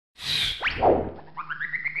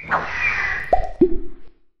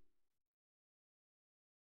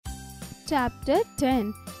Chapter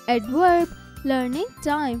 10. Adverb. Learning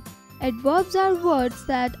time. Adverbs are words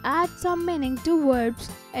that add some meaning to verbs,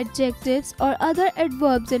 adjectives or other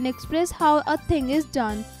adverbs and express how a thing is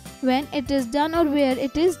done, when it is done or where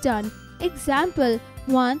it is done. Example: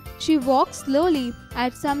 1. She walks slowly.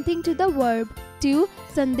 Add something to the verb. 2.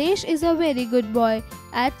 Sandesh is a very good boy.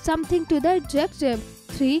 Add something to the adjective.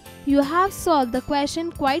 3. You have solved the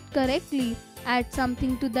question quite correctly. Add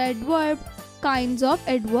something to the adverb. Kinds of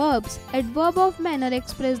adverbs. Adverb of manner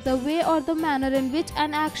express the way or the manner in which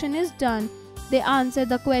an action is done. They answer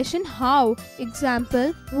the question how.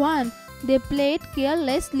 Example: 1. They played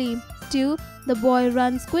carelessly. 2. The boy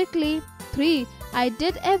runs quickly. 3. I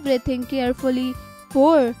did everything carefully.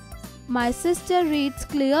 4. My sister reads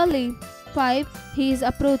clearly. 5. He is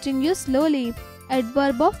approaching you slowly.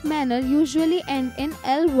 Adverb of manner usually end in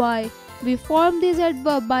ly. We form this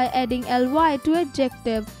adverb by adding ly to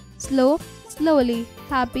adjective. Slow, slowly.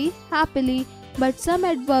 Happy, happily. But some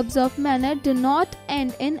adverbs of manner do not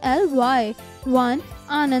end in ly. 1.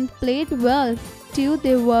 Anand played well. 2.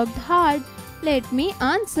 They worked hard. Let me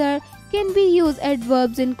answer. Can we use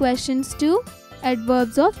adverbs in questions too?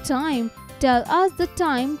 Adverbs of time. Tell us the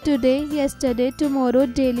time: today, yesterday, tomorrow,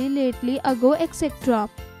 daily, lately, ago, etc.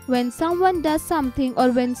 When someone does something or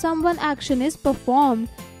when someone action is performed.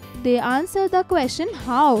 They answer the question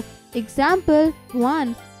how. Example: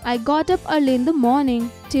 1. I got up early in the morning.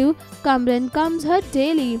 2. Kamran comes here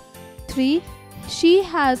daily. 3. She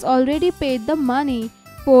has already paid the money.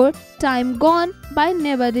 4. Time gone by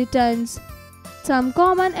never returns. Some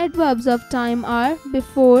common adverbs of time are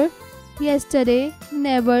before, yesterday,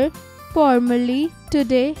 never, formerly,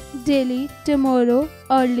 today, daily, tomorrow,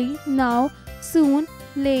 early, now, soon,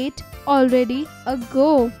 late, already,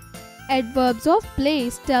 ago. Adverbs of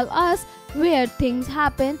place tell us where things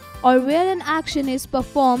happen or where an action is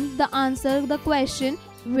performed. The answer the question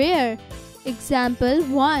where. Example: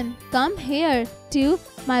 1. Come here. 2.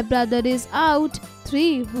 My brother is out.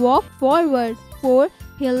 3. Walk forward. 4.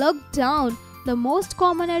 He looked down. The most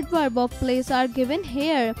common adverb of place are given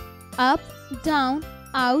here: up, down,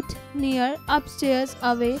 out, near, upstairs,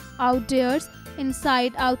 away, outdoors,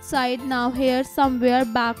 inside, outside, now, here, somewhere,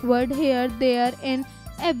 backward, here, there, in,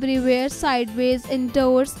 everywhere, sideways,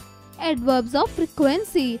 indoors. Adverbs of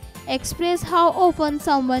frequency express how often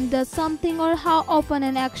someone does something or how often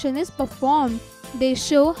an action is performed. They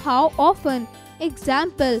show how often.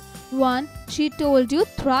 Example: 1. She told you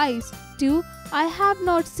thrice. 2. I have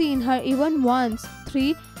not seen her even once. 3.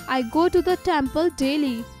 I go to the temple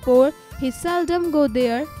daily. 4. He seldom go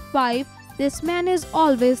there. 5. This man is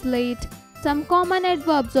always late. Some common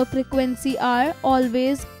adverbs of frequency are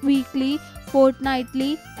always, weekly, fortnightly,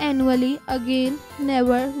 annually, again,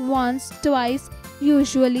 never, once, twice,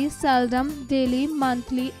 usually, seldom, daily,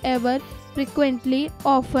 monthly, ever, frequently,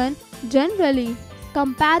 often, generally.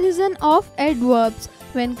 Comparison of adverbs.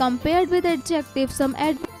 When compared with adjectives, some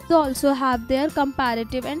adverbs also have their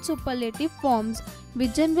comparative and superlative forms. We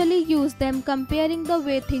generally use them comparing the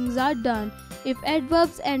way things are done. If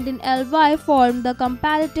adverbs end in ly, form the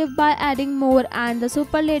comparative by adding more and the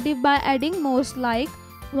superlative by adding most, like: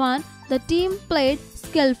 1. The team played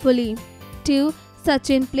skillfully. 2.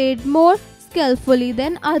 Sachin played more skillfully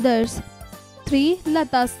than others. 3.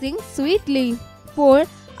 Lata sings sweetly. 4.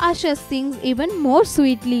 Asha sings even more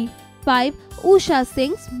sweetly. 5. Usha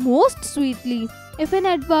sings most sweetly. If an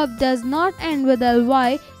adverb does not end with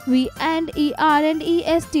ly, we end er and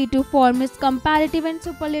est to form its comparative and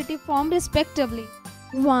superlative form respectively.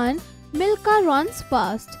 1. Milka runs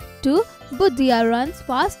fast. 2. Budhia runs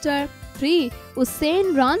faster. 3. Usain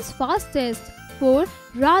runs fastest. 4.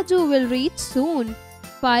 Raju will reach soon.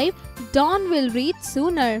 5. Don will reach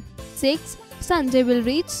sooner. 6. Sanjay will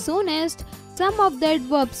reach soonest. Some of the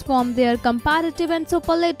adverbs form their comparative and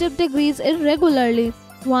superlative degrees irregularly.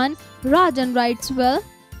 1. Rajan writes well.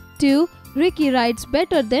 2. Ricky writes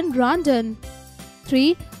better than Ranjan.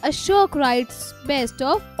 3. Ashok writes best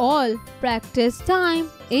of all. Practice time.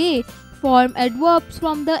 A. Form adverbs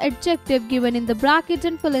from the adjective given in the brackets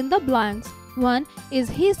and fill in the blanks. 1. Is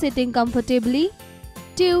he sitting comfortably?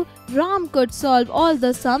 2. Ram could solve all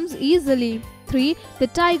the sums easily. 3. The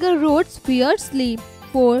tiger roars fiercely.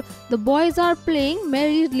 4. The boys are playing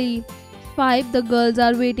merrily. 5. The girls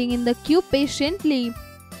are waiting in the queue patiently.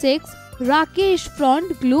 6. Rakesh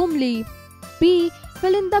frowned gloomily. B.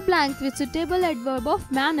 Fill in the blanks with suitable adverb of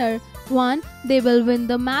manner. 1. They will win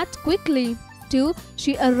the match quickly. 2.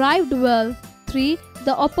 She arrived well. 3.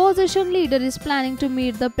 The opposition leader is planning to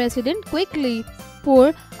meet the president quickly.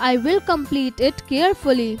 4. I will complete it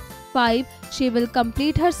carefully. 5. She will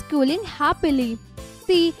complete her schooling happily.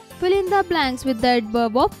 C. Fill in the blanks with the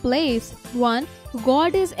adverb of place. 1.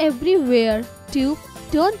 God is everywhere. 2.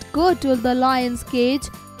 Don't go to the lion's cage.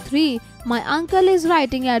 3. My uncle is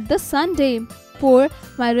writing at the Sunday. 4.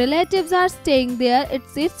 My relatives are staying there,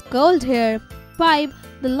 it's cold here. 5.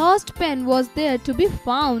 The lost pen was there to be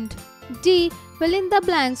found. D. Fill in the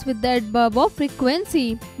blanks with the adverb of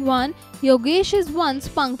frequency. 1. Yogesh is once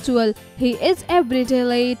punctual. He is every day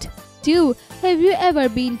late. 2. Have you ever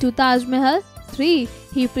been to Taj Mahal? 3.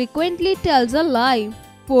 He frequently tells a lie.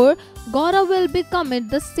 4. Gaurav will commit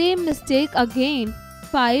the same mistake again.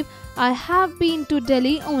 5. I have been to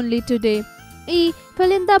Delhi only today. E.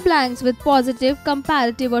 Fill in the blanks with positive,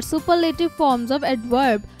 comparative or superlative forms of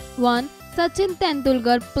adverb. 1. Sachin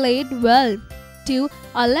Tendulkar played well. 2.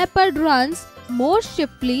 A leopard runs more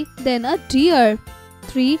swiftly than a deer.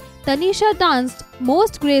 3. Tanisha danced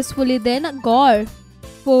most gracefully than a Gaur.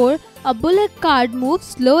 4. A bullock cart moves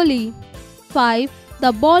slowly. 5.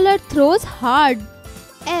 The bowler throws hard.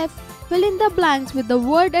 F. Fill in the blanks with the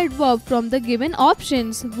word adverb from the given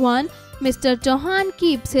options. 1. Mr. Chauhan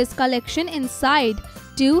keeps his collection inside.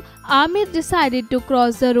 2. Amir decided to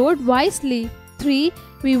cross the road wisely. 3.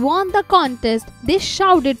 We won the contest. They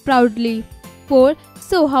shouted proudly. 4.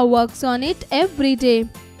 Soha works on it every day.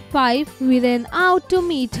 5. We ran out to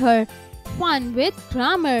meet her. Fun with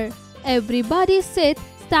grammar. Everybody sits,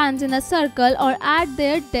 stands in a circle or at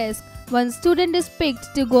their desk. One student is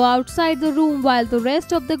picked to go outside the room while the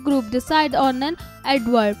rest of the group decide on an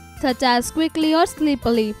adverb, such as quickly or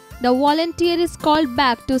sleepily. The volunteer is called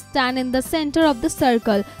back to stand in the center of the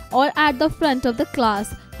circle or at the front of the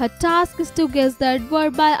class. Her task is to guess the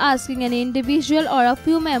adverb by asking an individual or a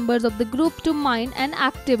few members of the group to mime an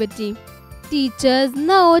activity. Teachers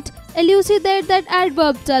note: elucidate that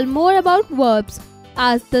adverb, tell more about verbs.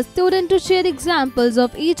 Ask the student to share examples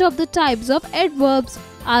of each of the types of adverbs.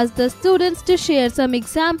 Ask the students to share some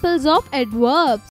examples of adverbs.